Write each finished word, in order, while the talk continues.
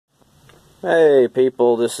Hey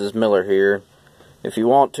people, this is Miller here. If you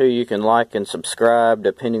want to, you can like and subscribe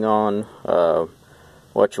depending on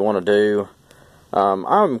what you want to do.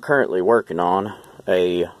 I'm currently working on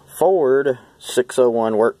a Ford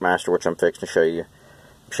 601 Workmaster, which I'm fixing to show you.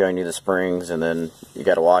 I'm showing you the springs, and then you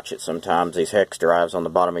got to watch it sometimes. These hex drives on the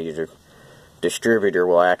bottom of your distributor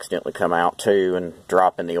will accidentally come out too and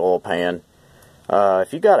drop in the oil pan.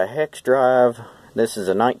 If you got a hex drive, this is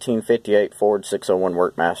a 1958 Ford 601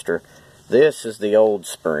 Workmaster. This is the old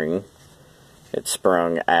spring. It's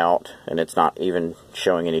sprung out and it's not even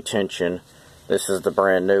showing any tension. This is the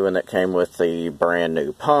brand new one that came with the brand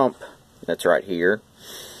new pump. That's right here.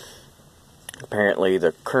 Apparently,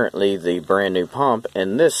 currently the brand new pump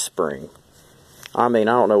in this spring. I mean,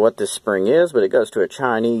 I don't know what this spring is, but it goes to a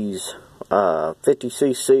Chinese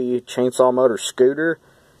 50cc chainsaw motor scooter.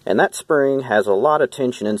 And that spring has a lot of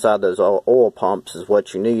tension inside those oil pumps, is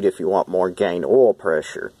what you need if you want more gain oil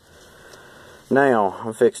pressure. Now,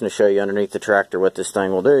 I'm fixing to show you underneath the tractor what this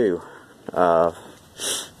thing will do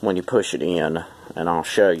when you push it in. And I'll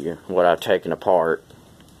show you what I've taken apart.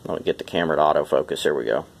 Let me get the camera to autofocus. There we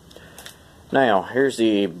go. Now, here's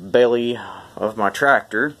the belly of my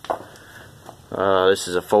tractor. This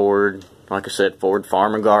is a Ford, like I said, Ford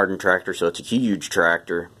Farm and Garden tractor, so it's a huge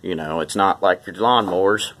tractor. You know, it's not like your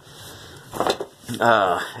lawnmowers.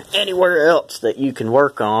 Anywhere else that you can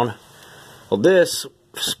work on, well, this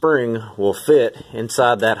spring will fit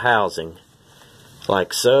inside that housing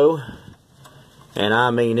like so, and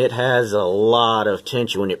I mean it has a lot of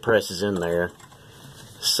tension when it presses in there.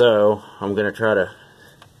 So I'm gonna try to,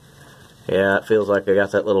 yeah, it feels like I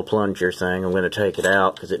got that little plunger thing. I'm gonna take it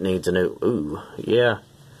out because it needs a new, ooh, yeah,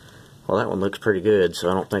 well, that one looks pretty good,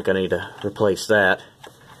 so I don't think I need to replace that.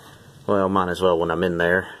 Well, might as well when I'm in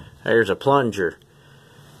there. There's a plunger.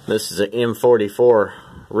 This is an M44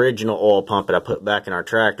 original oil pump that I put back in our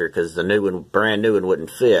tractor because the new one, brand new one, wouldn't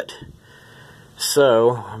fit.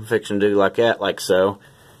 So I'm fixing to do like that, like so.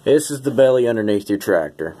 This is the belly underneath your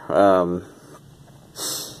tractor.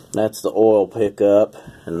 That's the oil pickup,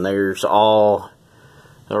 and there's all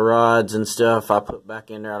the rods and stuff I put back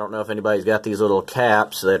in there. I don't know if anybody's got these little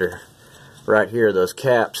caps that are right here. Those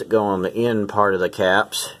caps that go on the end part of the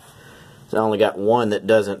caps. I only got one that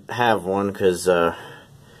doesn't have one because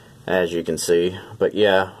as you can see, but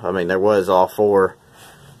yeah, I mean there was all four.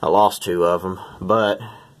 I lost two of them, but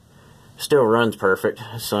still runs perfect,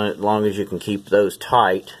 so as long as you can keep those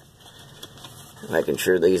tight, making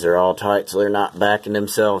sure these are all tight so they're not backing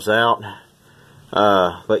themselves out.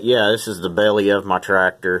 But yeah, this is the belly of my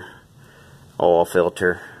tractor, oil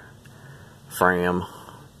filter, Fram.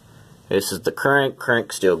 This is the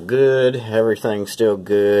crank's still good, everything's still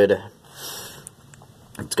good.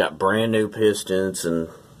 It's got brand new pistons and,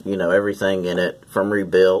 you know, everything in it from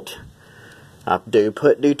rebuilt. I do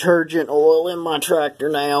put detergent oil in my tractor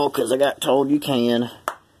now because I got told you can.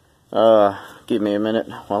 Give me a minute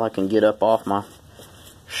while I can get up off my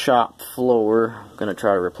shop floor. I'm going to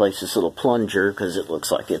try to replace this little plunger because it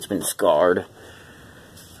looks like it's been scarred.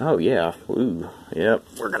 Oh yeah, ooh, yep,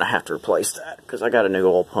 we're going to have to replace that because I got a new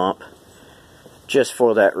oil pump just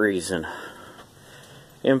for that reason.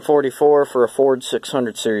 M44 for a Ford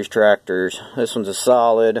 600 series tractors. This one's a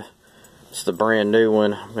solid. It's the brand new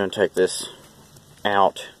one. I'm going to take this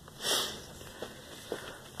out. I'm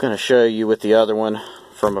going to show you with the other one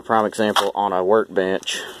from a prime example on a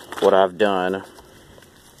workbench what I've done.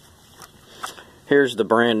 Here's the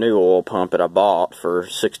brand new oil pump that I bought for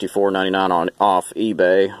 $64.99 off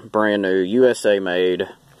eBay. Brand new, USA made.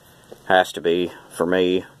 Has to be for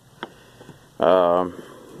me.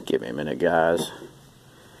 Give me a minute, guys.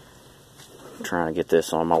 I'm trying to get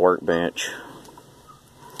this on my workbench.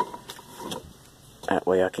 That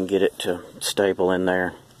way I can get it to staple in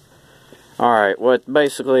there. Alright, what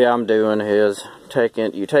basically I'm doing is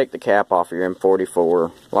you take the cap off your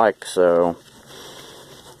M44 like so.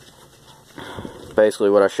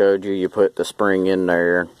 Basically what I showed you, you put the spring in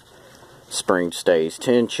there. Spring stays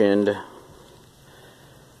tensioned.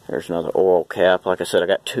 There's another oil cap. Like I said, I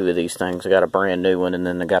got two of these things. I got a brand new one, and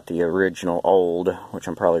then I got the original old, which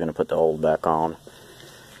I'm probably going to put the old back on.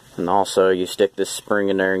 And also, you stick this spring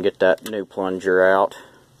in there and get that new plunger out.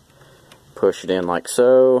 Push it in like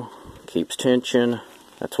so. Keeps tension.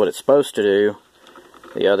 That's what it's supposed to do.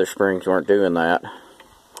 The other springs weren't doing that.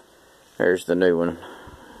 There's the new one.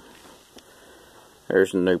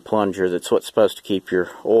 There's the new plunger. That's what's supposed to keep your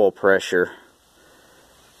oil pressure.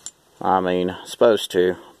 I mean, supposed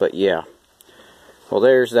to, but yeah. Well,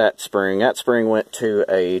 there's that spring. That spring went to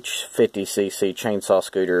a 50cc chainsaw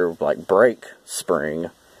scooter, like brake spring.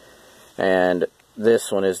 And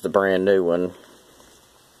this one is the brand new one.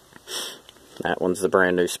 That one's the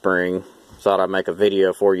brand new spring. thought I'd make a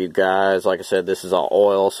video for you guys. Like I said, this is all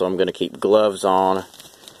oil, so I'm going to keep gloves on.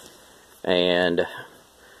 And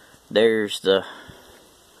there's the,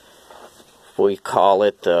 we call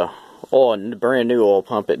it the oil, brand new oil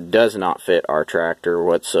pump. It does not fit our tractor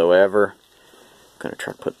whatsoever. I'm going to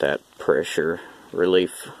try to put that pressure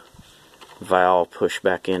relief valve push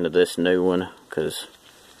back into this new one,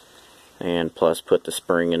 and plus put the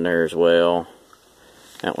spring in there as well.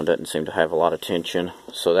 That one doesn't seem to have a lot of tension.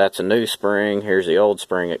 So that's a new spring. Here's the old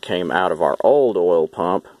spring that came out of our old oil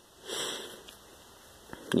pump.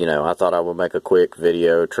 You know, I thought I would make a quick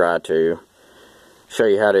video, try to show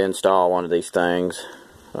you how to install one of these things.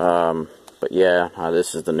 But yeah,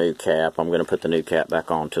 this is the new cap. I'm going to put the new cap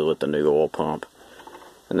back onto with the new oil pump.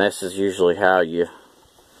 And this is usually how you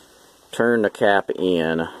turn the cap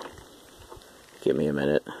in. Give me a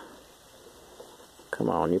minute. Come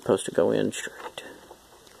on, you're supposed to go in straight.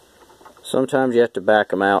 Sometimes you have to back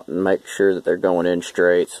them out and make sure that they're going in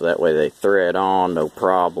straight, so that way they thread on, no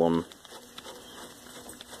problem.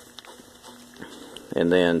 And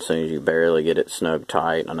then as soon as you barely get it snug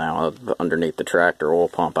tight, and now underneath the tractor oil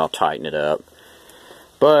pump, I'll tighten it up.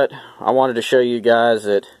 But I wanted to show you guys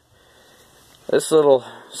that this little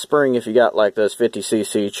spring, if you got like those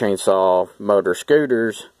 50cc chainsaw motor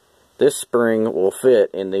scooters, this spring will fit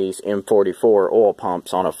in these M44 oil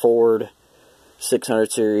pumps on a Ford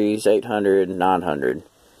 600 series, 800, 900,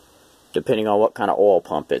 depending on what kind of oil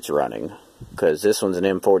pump it's running. Because this one's an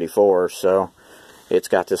M44, so it's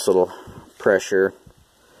got this little pressure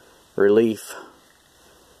relief.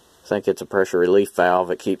 I think it's a pressure relief valve.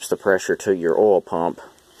 It keeps the pressure to your oil pump.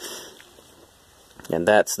 And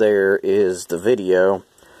that's there is the video.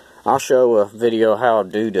 I'll show a video how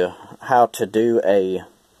to do a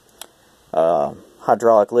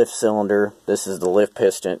hydraulic lift cylinder. This is the lift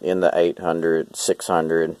piston in the 800,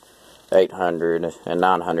 600, 800, and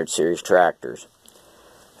 900 series tractors.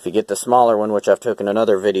 If you get the smaller one, which I've taken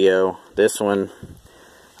another video, this one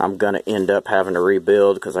I'm going to end up having to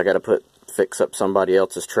rebuild because I got to fix up somebody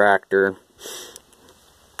else's tractor.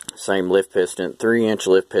 Same lift piston, 3-inch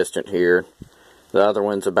lift piston here. The other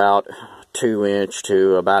one's about 2-inch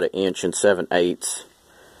to about 1 7/8 inches.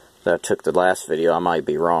 That I took the last video. I might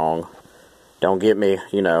be wrong. Don't get me,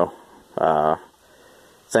 you know,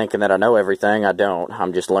 thinking that I know everything. I don't.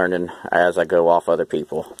 I'm just learning as I go off other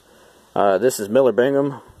people. This is Miller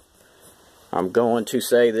Bingham. I'm going to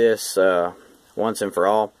say this once and for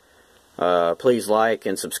all. Please like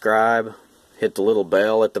and subscribe. Hit the little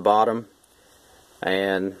bell at the bottom.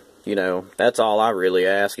 And, you know, that's all I really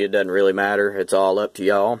ask. It doesn't really matter. It's all up to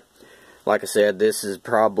y'all. Like I said, this has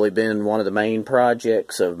probably been one of the main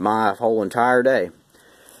projects of my whole entire day.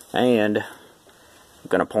 And I'm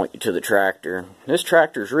going to point you to the tractor. This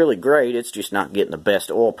tractor is really great. It's just not getting the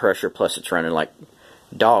best oil pressure. Plus it's running like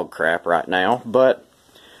dog crap right now. But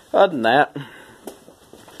other than that,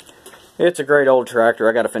 it's a great old tractor.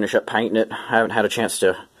 I got to finish up painting it. I haven't had a chance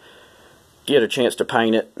to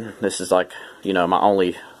paint it. This is like, you know, my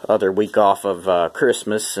only other week off of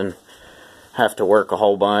Christmas and have to work a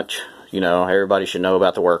whole bunch. You know, everybody should know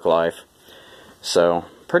about the work life. So,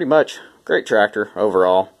 pretty much, great tractor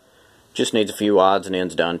overall. Just needs a few odds and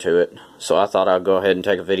ends done to it. So I thought I'd go ahead and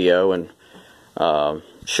take a video and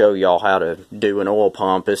show y'all how to do an oil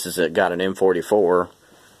pump. This is got an M44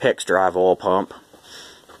 hex drive oil pump.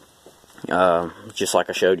 Just like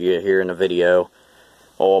I showed you here in the video.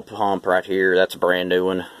 Oil pump right here, that's a brand new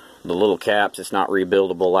one. The little caps, it's not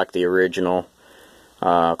rebuildable like the original.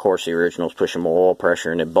 Of course, the original is pushing more oil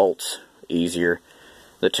pressure and it bolts easier.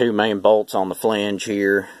 The two main bolts on the flange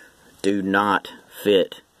here do not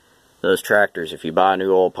fit those tractors if you buy a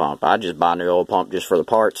new oil pump. I just buy a new oil pump just for the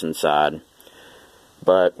parts inside.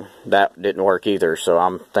 But that didn't work either, so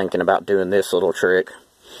I'm thinking about doing this little trick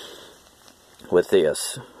with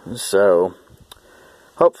this. So,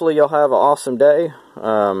 hopefully you'll have an awesome day.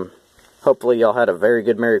 Hopefully y'all had a very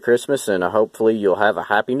good Merry Christmas, and hopefully you'll have a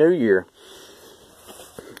Happy New Year.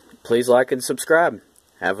 Please like and subscribe.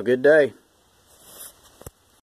 Have a good day.